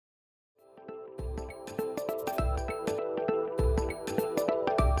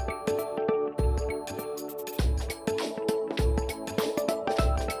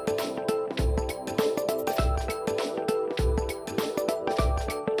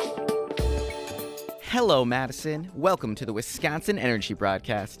Hello, Madison. Welcome to the Wisconsin Energy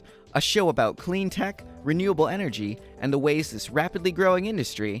Broadcast, a show about clean tech, renewable energy, and the ways this rapidly growing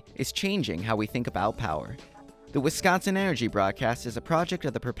industry is changing how we think about power. The Wisconsin Energy Broadcast is a project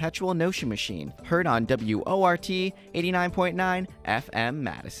of the Perpetual Notion Machine, heard on WORT 89.9 FM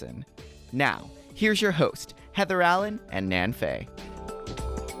Madison. Now, here's your host, Heather Allen and Nan Fay.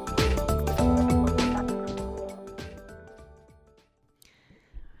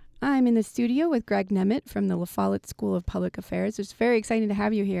 I'm in the studio with Greg Nemeth from the La Follette School of Public Affairs. It's very exciting to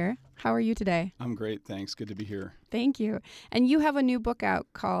have you here. How are you today? I'm great, thanks. Good to be here. Thank you. And you have a new book out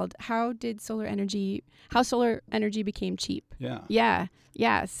called How Solar Energy Became Cheap.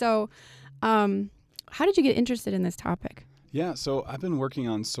 Yeah. So how did you get interested in this topic? Yeah, so I've been working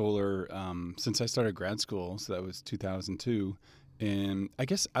on solar since I started grad school, so that was 2002. And I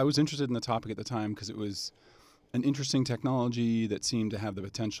guess I was interested in the topic at the time because it was an interesting technology that seemed to have the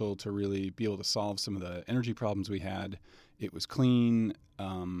potential to really be able to solve some of the energy problems we had. It was clean.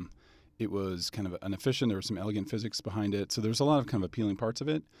 It was kind of inefficient. There was some elegant physics behind it. So there's a lot of kind of appealing parts of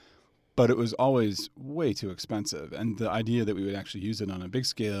it. But it was always way too expensive. And the idea that we would actually use it on a big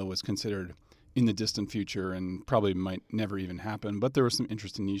scale was considered in the distant future and probably might never even happen. But there were some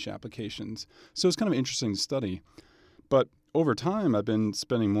interesting niche applications. So it's kind of interesting to study. But over time, I've been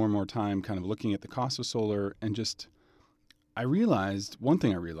spending more and more time kind of looking at the cost of solar and one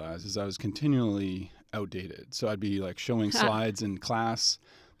thing I realized is I was continually outdated. So I'd be like showing slides in class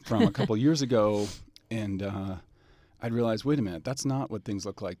from a couple years ago, and I'd realize, wait a minute, that's not what things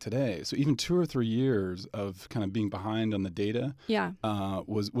look like today. So even 2 or 3 years of kind of being behind on the data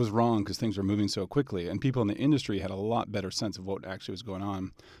was wrong because things were moving so quickly. And people in the industry had a lot better sense of what actually was going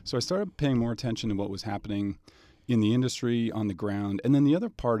on. So I started paying more attention to what was happening in the industry, on the ground. And then the other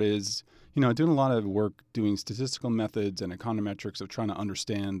part is, doing a lot of work doing statistical methods and econometrics of trying to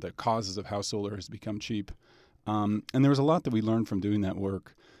understand the causes of how solar has become cheap. And there was a lot that we learned from doing that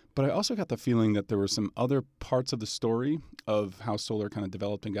work. But I also got the feeling that there were some other parts of the story of how solar kind of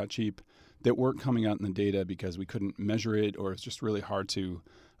developed and got cheap that weren't coming out in the data because we couldn't measure it or it's just really hard to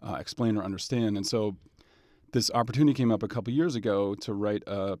explain or understand. And so this opportunity came up a couple years ago to write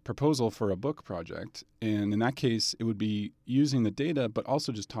a proposal for a book project. And in that case, it would be using the data, but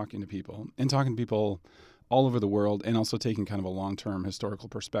also just talking to people all over the world and also taking kind of a long-term historical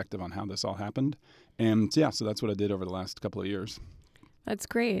perspective on how this all happened. And so that's what I did over the last couple of years. That's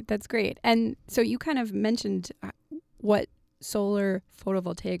great. And so you kind of mentioned what solar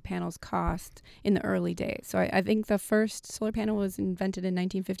photovoltaic panels cost in the early days. So I think the first solar panel was invented in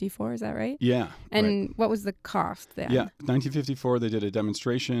 1954. Is that right? Yeah. And right. What was the cost then? Yeah, 1954, they did a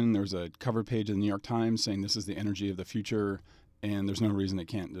demonstration. There was a cover page in the New York Times saying this is the energy of the future, and there's no reason it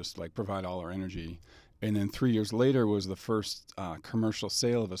can't just provide all our energy. And then 3 years later was the first commercial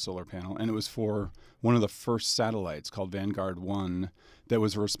sale of a solar panel, and it was for one of the first satellites called Vanguard 1 that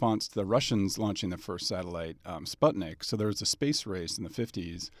was a response to the Russians launching the first satellite, Sputnik. So there was a space race in the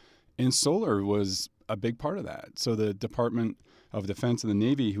 50s, and solar was a big part of that. So the Department of Defense and the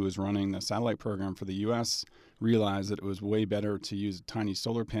Navy, who was running the satellite program for the U.S., realized that it was way better to use a tiny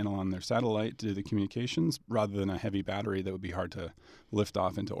solar panel on their satellite to do the communications rather than a heavy battery that would be hard to lift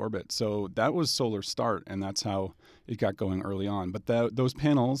off into orbit. So that was solar's start, and that's how it got going early on. But those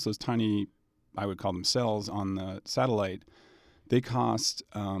panels, those tiny, I would call them cells on the satellite, they cost,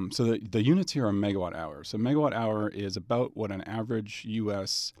 so the units here are megawatt hour. So megawatt hour is about what an average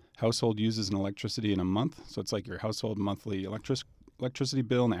U.S. household uses in electricity in a month. So it's like your household monthly electricity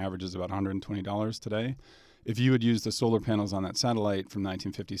bill, and the average is about $120 today. If you would use the solar panels on that satellite from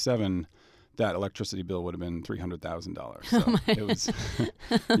 1957, that electricity bill would have been $300,000. So it was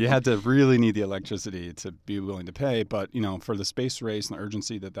you had to really need the electricity to be willing to pay. But for the space race and the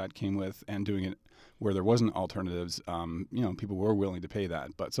urgency that came with, and doing it where there wasn't alternatives, people were willing to pay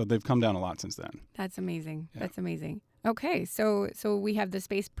that. But so they've come down a lot since then. That's amazing. Yeah. That's amazing. Okay, so we have the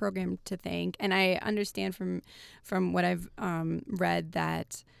space program to thank, and I understand from what I've read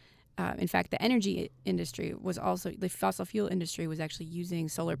that. In fact, the energy industry the fossil fuel industry was actually using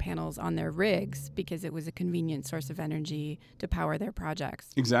solar panels on their rigs because it was a convenient source of energy to power their projects.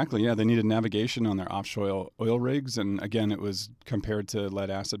 Exactly, yeah. They needed navigation on their offshore oil rigs. And again, it was compared to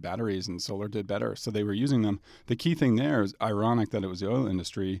lead acid batteries, and solar did better. So they were using them. The key thing there is ironic that it was the oil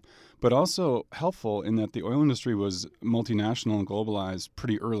industry, but also helpful in that the oil industry was multinational and globalized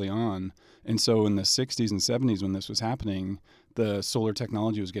pretty early on. And so in the 60s and 70s when this was happening, the solar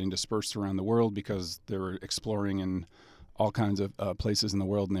technology was getting dispersed around the world because they were exploring in all kinds of places in the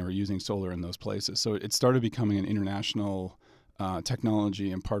world, and they were using solar in those places. So it started becoming an international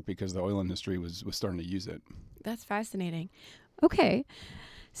technology, in part because the oil industry was starting to use it. That's fascinating. Okay.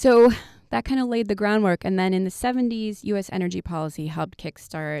 So that kind of laid the groundwork. And then in the 70s, U.S. energy policy helped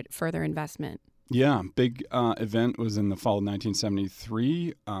kickstart further investment. Yeah, big event was in the fall of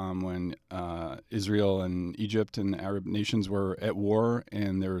 1973 when Israel and Egypt and the Arab nations were at war,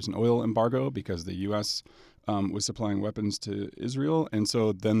 and there was an oil embargo because the U.S. Was supplying weapons to Israel. And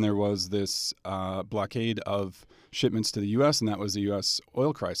so then there was this blockade of shipments to the U.S., and that was the U.S.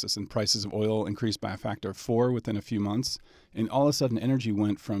 oil crisis. And prices of oil increased by a factor of 4 within a few months. And all of a sudden, energy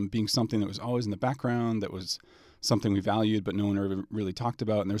went from being something that was always in the background, that was something we valued but no one ever really talked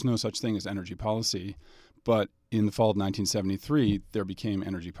about, and there's no such thing as energy policy. But in the fall of 1973, there became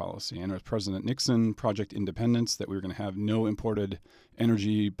energy policy. And with President Nixon, Project Independence, that we were going to have no imported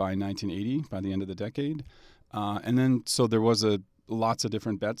energy by 1980, by the end of the decade. And then so there was lots of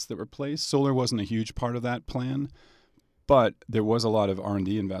different bets that were placed. Solar wasn't a huge part of that plan, but there was a lot of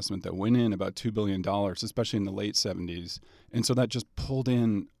R&D investment that went in, about $2 billion, especially in the late 70s. And so that just pulled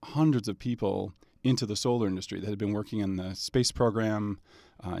in hundreds of people into the solar industry that had been working in the space program,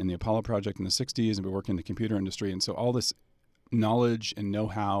 in the Apollo project in the 60s, and been working in the computer industry. And so all this knowledge and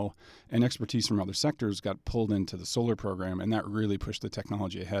know-how and expertise from other sectors got pulled into the solar program, and that really pushed the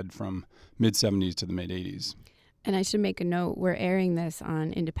technology ahead from mid-70s to the mid-80s. And I should make a note, we're airing this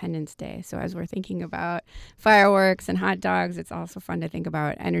on Independence Day. So as we're thinking about fireworks and hot dogs, it's also fun to think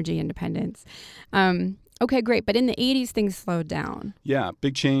about energy independence. Okay, great. But in the 80s, things slowed down. Yeah,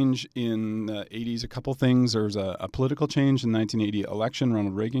 big change in the 80s. A couple things. There was a political change in the 1980 election.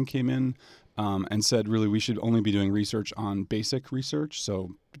 Ronald Reagan came in and said, really, we should only be doing research on basic research,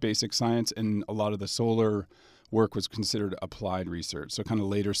 so basic science, and a lot of the solar work was considered applied research, so kind of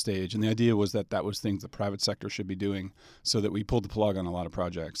later stage. And the idea was that was things the private sector should be doing, so that we pulled the plug on a lot of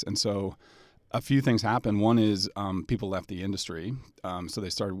projects. And so a few things happened. One is people left the industry, so they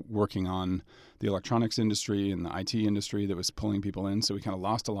started working on the electronics industry and the IT industry that was pulling people in, so we kind of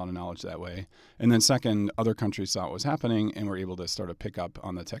lost a lot of knowledge that way. And then second, other countries saw what was happening and were able to start to pick up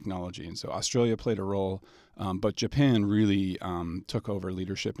on the technology. And so Australia played a role, but Japan really took over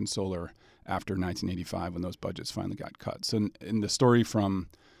leadership in solar after 1985 when those budgets finally got cut. So in the story from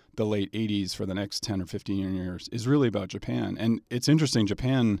the late 80s for the next 10 or 15 years is really about Japan. And it's interesting,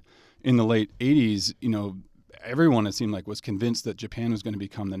 Japan in the late 80s, everyone, it seemed like, was convinced that Japan was going to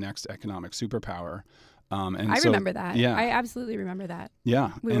become the next economic superpower. I remember that. Yeah. I absolutely remember that.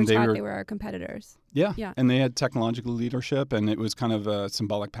 Yeah. We were taught they were our competitors. Yeah. Yeah. And they had technological leadership, and it was kind of a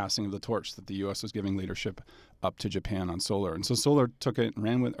symbolic passing of the torch that the U.S. was giving leadership up to Japan on solar. And so Japan took it and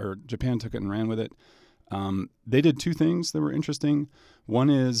ran with it. They did two things that were interesting. One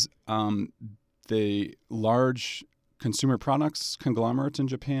is the large consumer products conglomerates in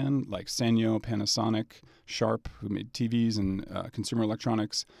Japan, like Sanyo, Panasonic, Sharp, who made TVs and consumer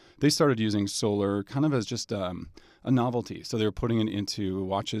electronics, they started using solar kind of as just a novelty. So they were putting it into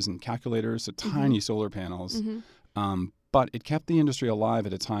watches and calculators, so tiny solar panels. But it kept the industry alive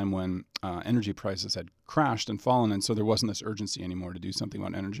at a time when energy prices had crashed and fallen, and so there wasn't this urgency anymore to do something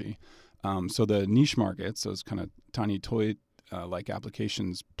about energy. So the niche markets, those kind of tiny toy-like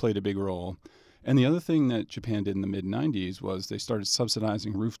applications, played a big role. And the other thing that Japan did in the mid-90s was they started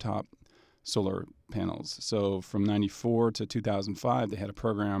subsidizing rooftop solar panels. So from 94 to 2005, they had a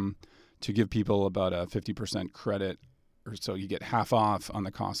program to give people about a 50% credit, or so you get half off on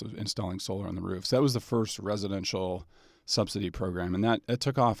the cost of installing solar on the roof. So that was the first residential subsidy program, and that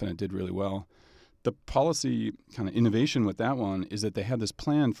took off and it did really well. The policy kind of innovation with that one is that they had this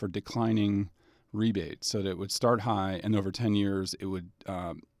plan for declining rebates, so that it would start high and over 10 years it would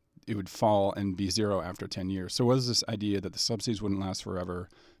fall and be zero after 10 years. So what is this idea that the subsidies wouldn't last forever,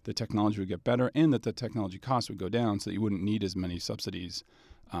 the technology would get better, and that the technology costs would go down so that you wouldn't need as many subsidies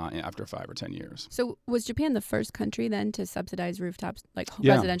after 5 or 10 years. So was Japan the first country then to subsidize rooftops,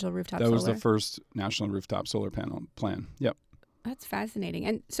 residential rooftop solar? That was the first national rooftop solar panel plan. Yep. That's fascinating.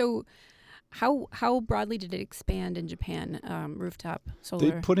 And so how broadly did it expand in Japan, rooftop solar?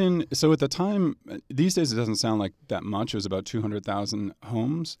 They put in, so at the time, these days it doesn't sound like that much. It was about 200,000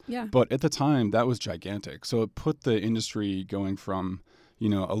 homes. Yeah. But at the time, that was gigantic. So it put the industry going from,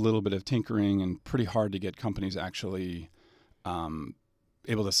 a little bit of tinkering and pretty hard to get companies actually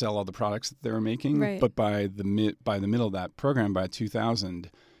able to sell all the products that they were making. Right. But by the middle of that program, by 2000,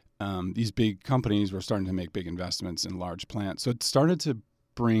 these big companies were starting to make big investments in large plants. So it started to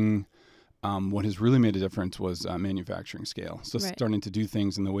bring what has really made a difference was manufacturing scale. So starting to do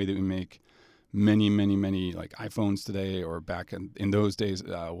things in the way that we make many, many, many like iPhones today, or back in those days,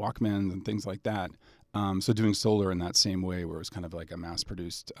 Walkmans and things like that. So doing solar in that same way, where it was kind of like a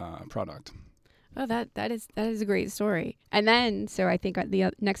mass-produced product. Oh, that is a great story. And then, so I think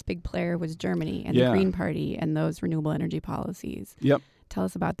the next big player was Germany and the Green Party and those renewable energy policies. Yep. Tell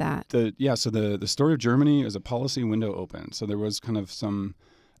us about that. So the story of Germany is a policy window open. So there was kind of some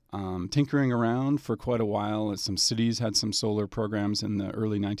tinkering around for quite a while. Some cities had some solar programs in the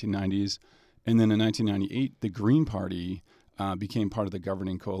early 1990s. And then in 1998, the Green Party became part of the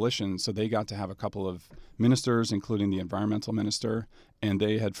governing coalition. So they got to have a couple of ministers, including the environmental minister, and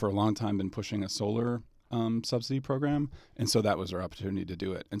they had for a long time been pushing a solar subsidy program. And so that was their opportunity to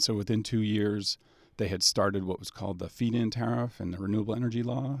do it. And so within 2 years, they had started what was called the feed-in tariff and the Renewable Energy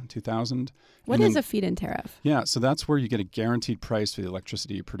Law in 2000. What is a feed-in tariff? Yeah, so that's where you get a guaranteed price for the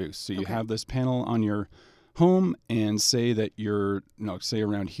electricity you produce. So you have this panel on your home and say that say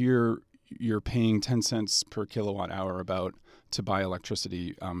around here, you're paying 10 cents per kilowatt hour about to buy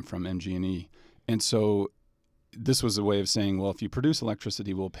electricity from MG&E. And so this was a way of saying, well, if you produce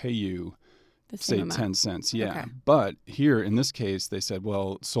electricity, we'll pay you, say, 10 cents. Yeah. Okay. But here, in this case, they said,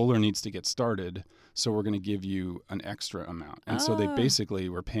 well, solar needs to get started, so we're going to give you an extra amount. And so they basically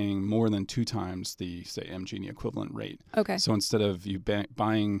were paying more than 2 times the, say, MG&E equivalent rate. Okay. So instead of you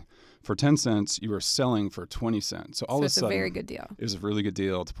buying for 10 cents, you were selling for 20 cents. So all of a sudden, it's a very good deal. It was a really good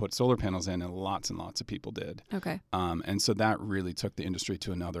deal to put solar panels in, and lots of people did. Okay. And so that really took the industry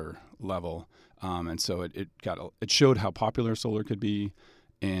to another level. And so it showed how popular solar could be,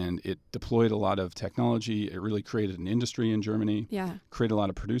 and it deployed a lot of technology. It really created an industry in Germany. Yeah. Created a lot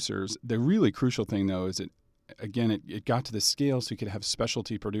of producers. The really crucial thing, though, is it got to the scale so you could have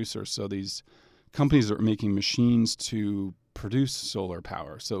specialty producers. So these companies that were making machines to produce solar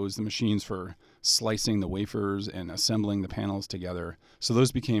power. So it was the machines for slicing the wafers and assembling the panels together. So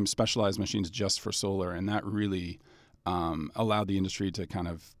those became specialized machines just for solar, and that really allowed the industry to kind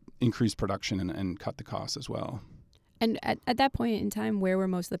of increase production and cut the costs as well. And at that point in time, where were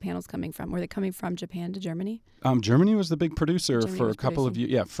most of the panels coming from? Were they coming from Japan to Germany? Germany was the big producer for a couple of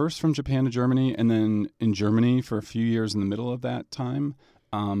years. Yeah, first from Japan to Germany, and then in Germany for a few years in the middle of that time.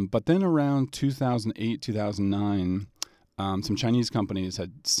 But then around 2008, 2009, some Chinese companies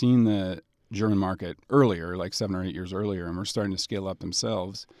had seen the German market earlier, like 7 or 8 years earlier, and were starting to scale up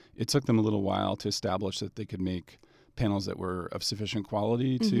themselves. It took them a little while to establish that they could make panels that were of sufficient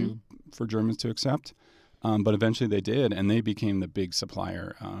quality for Germans to accept. But eventually they did, and they became the big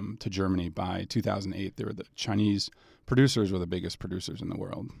supplier to Germany. By 2008, the Chinese producers were the biggest producers in the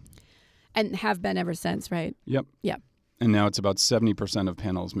world. And have been ever since, right? Yep. Yep. And now it's about 70% of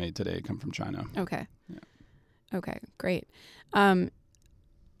panels made today come from China. Okay. Yeah. Okay, great. India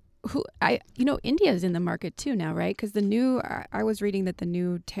is in the market too now, right? Because I was reading that the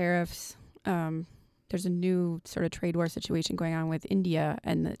new tariffs, there's a new sort of trade war situation going on with India,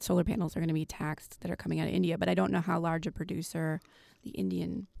 and that solar panels are going to be taxed that are coming out of India. But I don't know how large a producer the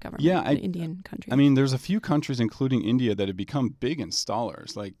Indian government, the Indian country. I mean, there's a few countries, including India, that have become big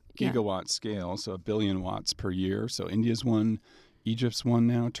installers, like gigawatt scale, so 1 billion watts per year. So India's one, Egypt's one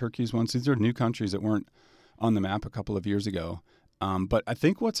now, Turkey's one. So these are new countries that weren't on the map a couple of years ago. But I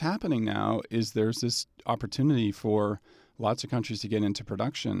think what's happening now is there's this opportunity for lots of countries to get into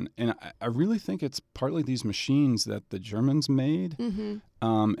production. And I really think it's partly these machines that the Germans made. Mm-hmm.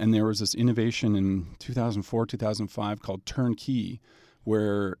 And there was this innovation in 2004, 2005 called turnkey,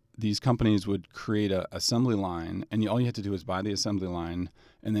 where these companies would create an assembly line, and all you had to do was buy the assembly line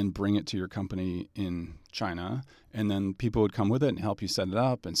and then bring it to your company in China. And then people would come with it and help you set it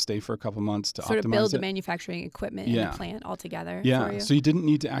up and stay for a couple months to optimize it. Sort of build the manufacturing equipment in the plant all together for you. So you didn't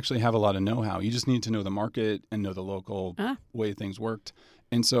need to actually have a lot of know-how. You just need to know the market and know the local way things worked.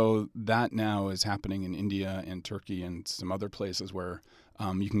 And so that now is happening in India and Turkey and some other places where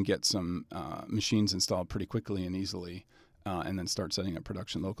you can get some machines installed pretty quickly and easily and then start setting up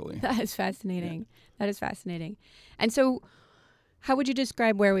production locally. That is fascinating. Yeah. That is fascinating. And so how would you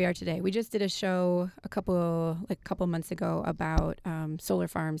describe where we are today? We just did a show a couple months ago about solar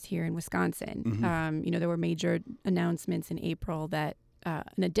farms here in Wisconsin. Mm-hmm. There were major announcements in April that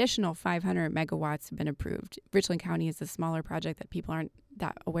an additional 500 megawatts have been approved. Richland County is a smaller project that people aren't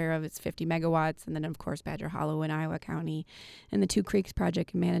that aware of. It's 50 megawatts. And then, of course, Badger Hollow in Iowa County and the Two Creeks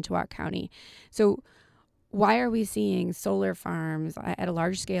project in Manitowoc County. So why are we seeing solar farms at a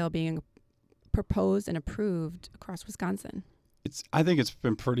large scale being proposed and approved across Wisconsin? I think it's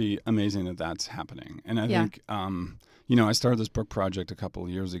been pretty amazing that that's happening. And I think, I started this book project a couple of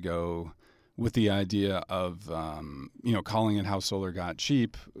years ago with the idea of, calling it How Solar Got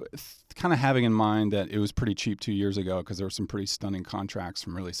Cheap, kind of having in mind that it was pretty cheap 2 years ago because there were some pretty stunning contracts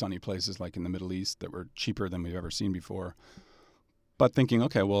from really sunny places like in the Middle East that were cheaper than we've ever seen before. But thinking,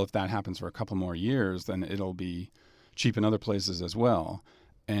 okay, well, if that happens for a couple more years, then it'll be cheap in other places as well.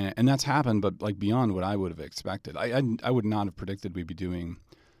 And that's happened, but like beyond what I would have expected. I would not have predicted we'd be doing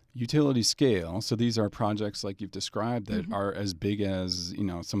utility scale. So these are projects like you've described that are as big as,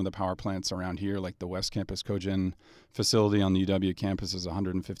 some of the power plants around here, like the West Campus Cogen facility on the UW campus is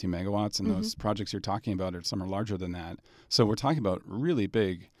 150 megawatts. And those projects you're talking about, some are larger than that. So we're talking about really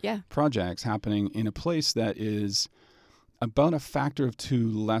big projects happening in a place that is about a factor of 2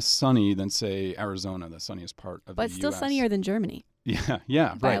 less sunny than, say, Arizona, the sunniest part of the U.S. But still sunnier than Germany.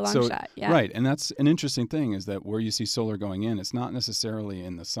 Yeah, by right. a long shot. Yeah. Right, and that's an interesting thing is that where you see solar going in, it's not necessarily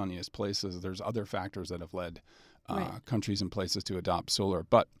in the sunniest places. There's other factors that have led countries and places to adopt solar.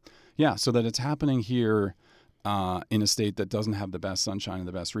 But yeah, so that it's happening here in a state that doesn't have the best sunshine and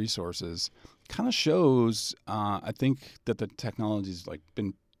the best resources kind of shows, I think, that the technology's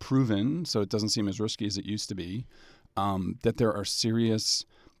been proven, so it doesn't seem as risky as it used to be, that there are serious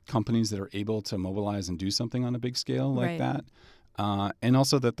companies that are able to mobilize and do something on a big scale like that. And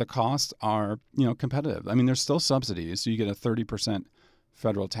also that the costs are, competitive. I mean, there's still subsidies. So you get a 30%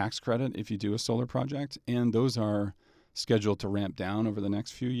 federal tax credit if you do a solar project. And those are scheduled to ramp down over the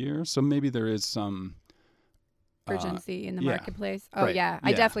next few years. So maybe there is some urgency in the marketplace. Oh, yeah.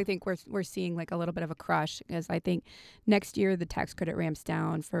 I definitely think we're seeing a little bit of a crush, because I think next year the tax credit ramps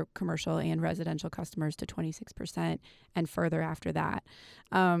down for commercial and residential customers to 26% and further after that.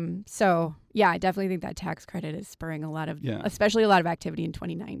 So, I definitely think that tax credit is spurring especially a lot of activity in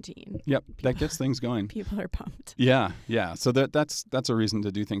 2019. Yep, that gets things going. People are pumped. Yeah. So that's a reason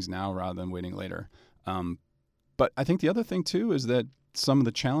to do things now rather than waiting later. But I think the other thing, too, is that some of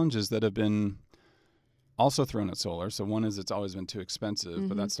the challenges that have been also thrown at solar. So one is it's always been too expensive,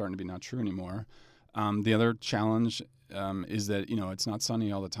 but that's starting to be not true anymore. The other challenge is that, it's not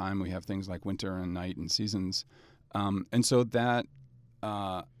sunny all the time. We have things like winter and night and seasons. And so that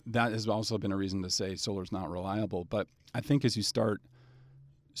has also been a reason to say solar's not reliable. But I think as you start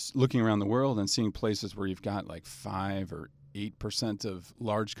looking around the world and seeing places where you've got 5 or 8% of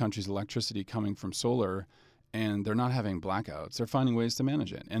large countries' electricity coming from solar, and they're not having blackouts, they're finding ways to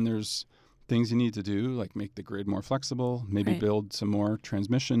manage it. And there's things you need to do, like make the grid more flexible, maybe build some more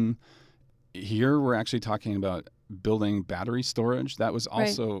transmission. Here, we're actually talking about building battery storage. That was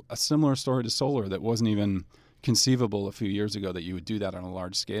also a similar story to solar that wasn't even conceivable a few years ago, that you would do that on a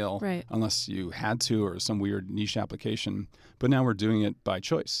large scale unless you had to or some weird niche application. But now we're doing it by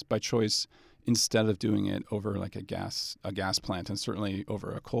choice instead of doing it over a gas plant, and certainly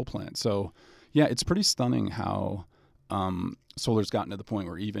over a coal plant. So yeah, it's pretty stunning how solar's gotten to the point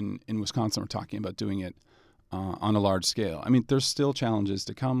where even in Wisconsin, we're talking about doing it on a large scale. I mean, there's still challenges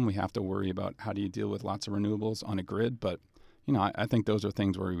to come. We have to worry about how do you deal with lots of renewables on a grid, but I think those are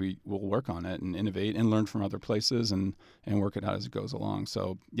things where we will work on it and innovate and learn from other places and work it out as it goes along.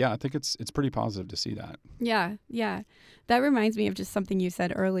 So yeah, I think it's pretty positive to see that. Yeah. That reminds me of just something you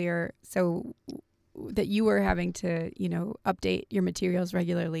said earlier. So that you were having to, update your materials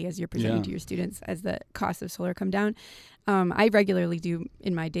regularly as you're presenting to your students as the costs of solar come down. I regularly do,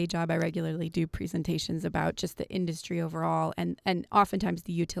 in my day job, presentations about just the industry overall and oftentimes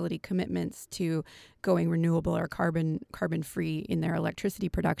the utility commitments to going renewable or carbon free in their electricity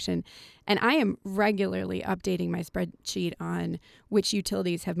production. And I am regularly updating my spreadsheet on which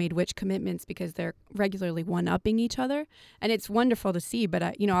utilities have made which commitments, because they're regularly one-upping each other. And it's wonderful to see, but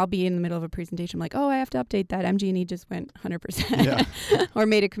I'll be in the middle of a presentation, I'm like, oh, I have to update that. MG&E just went 100% or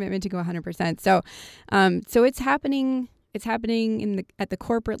made a commitment to go 100%. So it's happening. It's happening at the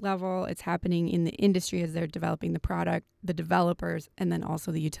corporate level. It's happening in the industry as they're developing the product, the developers, and then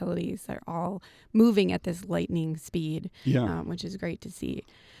also the utilities. They're all moving at this lightning speed, which is great to see.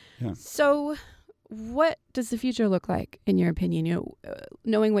 Yeah. So what does the future look like, in your opinion?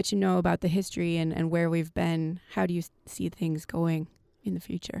 Knowing what you know about the history and where we've been, how do you see things going in the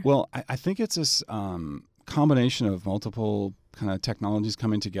future? Well, I think it's this combination of multiple kind of technologies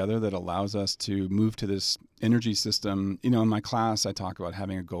coming together that allows us to move to this energy system. In my class, I talk about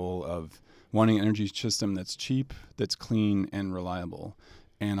having a goal of wanting an energy system that's cheap, that's clean, and reliable.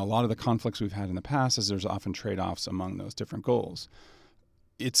 And a lot of the conflicts we've had in the past is there's often trade-offs among those different goals.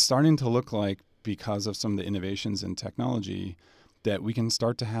 It's starting to look like, because of some of the innovations in technology, that we can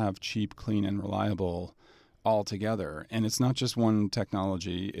start to have cheap, clean, and reliable all together. And it's not just one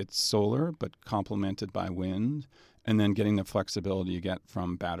technology. It's solar, but complemented by wind, and then getting the flexibility you get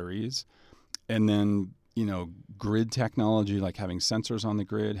from batteries. And then, grid technology, like having sensors on the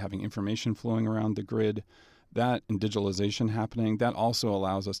grid, having information flowing around the grid, that and digitalization happening, that also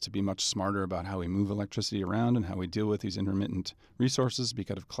allows us to be much smarter about how we move electricity around and how we deal with these intermittent resources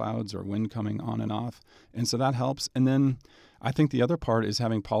because of clouds or wind coming on and off. And so that helps. And then I think the other part is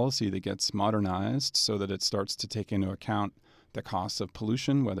having policy that gets modernized so that it starts to take into account the costs of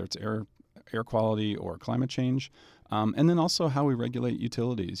pollution, whether it's air quality or climate change, and then also how we regulate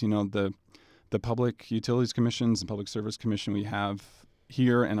utilities. You know, the Public Utilities Commissions and Public Service Commission we have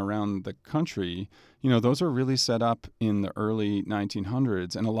here and around the country, you know, those were really set up in the early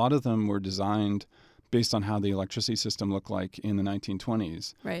 1900s, and a lot of them were designed based on how the electricity system looked like in the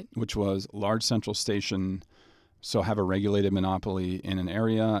 1920s, right? Which was large central station, so have a regulated monopoly in an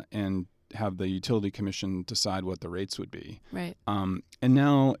area and have the utility commission decide what the rates would be. Right. And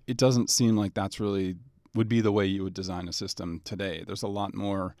now it doesn't seem like that's really would be the way you would design a system today. There's a lot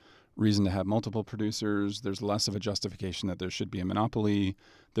more reason to have multiple producers. There's less of a justification that there should be a monopoly.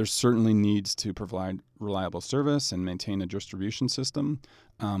 There certainly needs to provide reliable service and maintain a distribution system.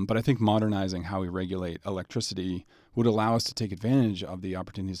 But I think modernizing how we regulate electricity would allow us to take advantage of the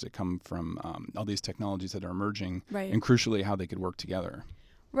opportunities that come from all these technologies that are emerging, right. And crucially how they could work together.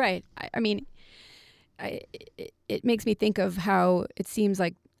 Right. I mean, it makes me think of how it seems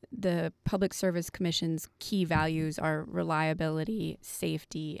like the Public Service Commission's key values are reliability,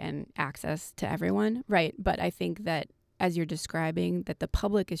 safety, and access to everyone. Right. But I think that, as you're describing, that the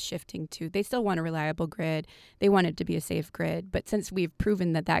public is shifting to, they still want a reliable grid. They want it to be a safe grid. But since we've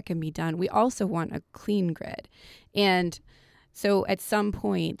proven that that can be done, we also want a clean grid. And so at some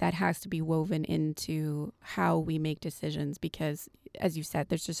point, that has to be woven into how we make decisions because, as you said,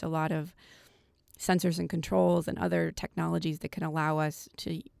 there's just a lot of sensors and controls and other technologies that can allow us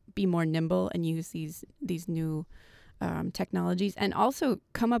to be more nimble and use these new technologies and also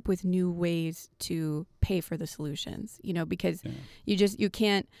come up with new ways to pay for the solutions, you know, because you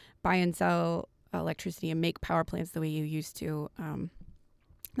can't buy and sell electricity and make power plants the way you used to.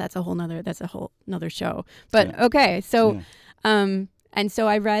 That's a whole nother show. But okay, so and so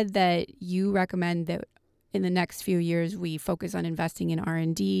I read that you recommend that in the next few years we focus on investing in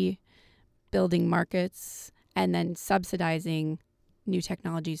R&D, building markets, and then subsidizing new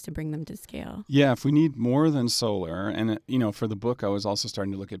technologies to bring them to scale. Yeah, if we need more than solar, and you know, for the book I was also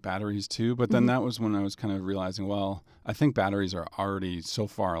starting to look at batteries too, but then that was when I was kind of realizing, well, I think batteries are already so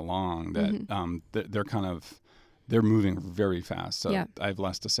far along that they're moving very fast. So I have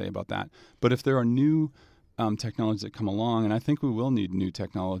less to say about that. But if there are new technologies that come along, and I think we will need new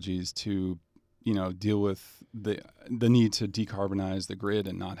technologies to, you know, deal with the need to decarbonize the grid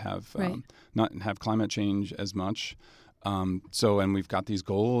and not have climate change as much. And we've got these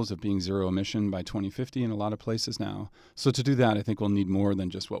goals of being zero emission by 2050 in a lot of places now. So to do that, I think we'll need more than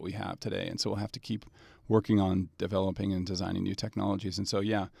just what we have today. And so we'll have to keep working on developing and designing new technologies. And so,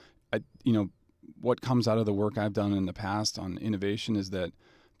 what comes out of the work I've done in the past on innovation is that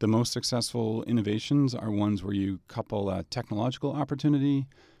the most successful innovations are ones where you couple a technological opportunity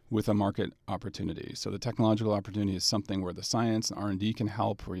with a market opportunity. So the technological opportunity is something where the science and R&D can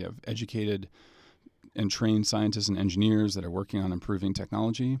help, where you have educated and trained scientists and engineers that are working on improving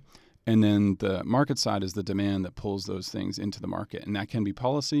technology. And then the market side is the demand that pulls those things into the market. And that can be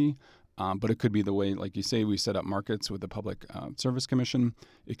policy, but it could be the way, like you say, we set up markets with the Public Service Commission.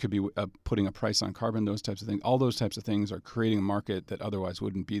 It could be putting a price on carbon, those types of things. All those types of things are creating a market that otherwise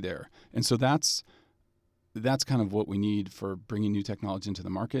wouldn't be there. And so that's kind of what we need for bringing new technology into the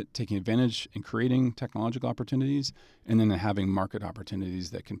market, taking advantage and creating technological opportunities, and then having market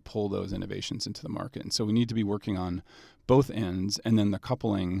opportunities that can pull those innovations into the market. And so we need to be working on both ends, and then the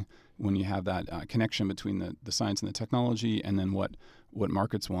coupling, when you have that connection between the science and the technology, and then what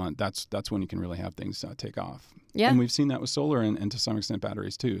markets want, that's when you can really have things take off. Yeah. And we've seen that with solar and to some extent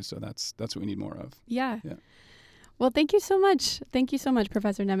batteries too. So that's what we need more of. Yeah. Well, thank you so much. Thank you so much,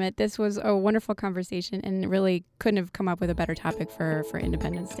 Professor Nemeth. This was a wonderful conversation and really couldn't have come up with a better topic for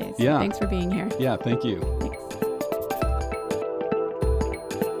Independence Day. So thanks for being here. Yeah, thank you. Thanks.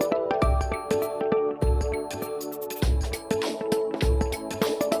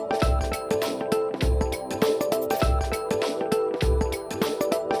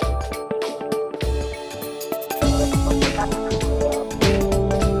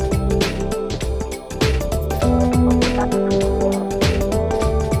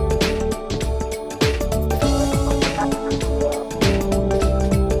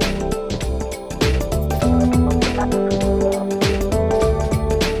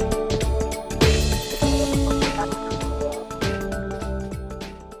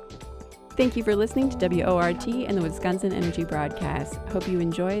 Thank you for listening to WORT and the Wisconsin Energy Broadcast. Hope you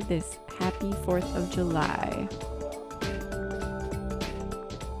enjoyed this happy 4th of July.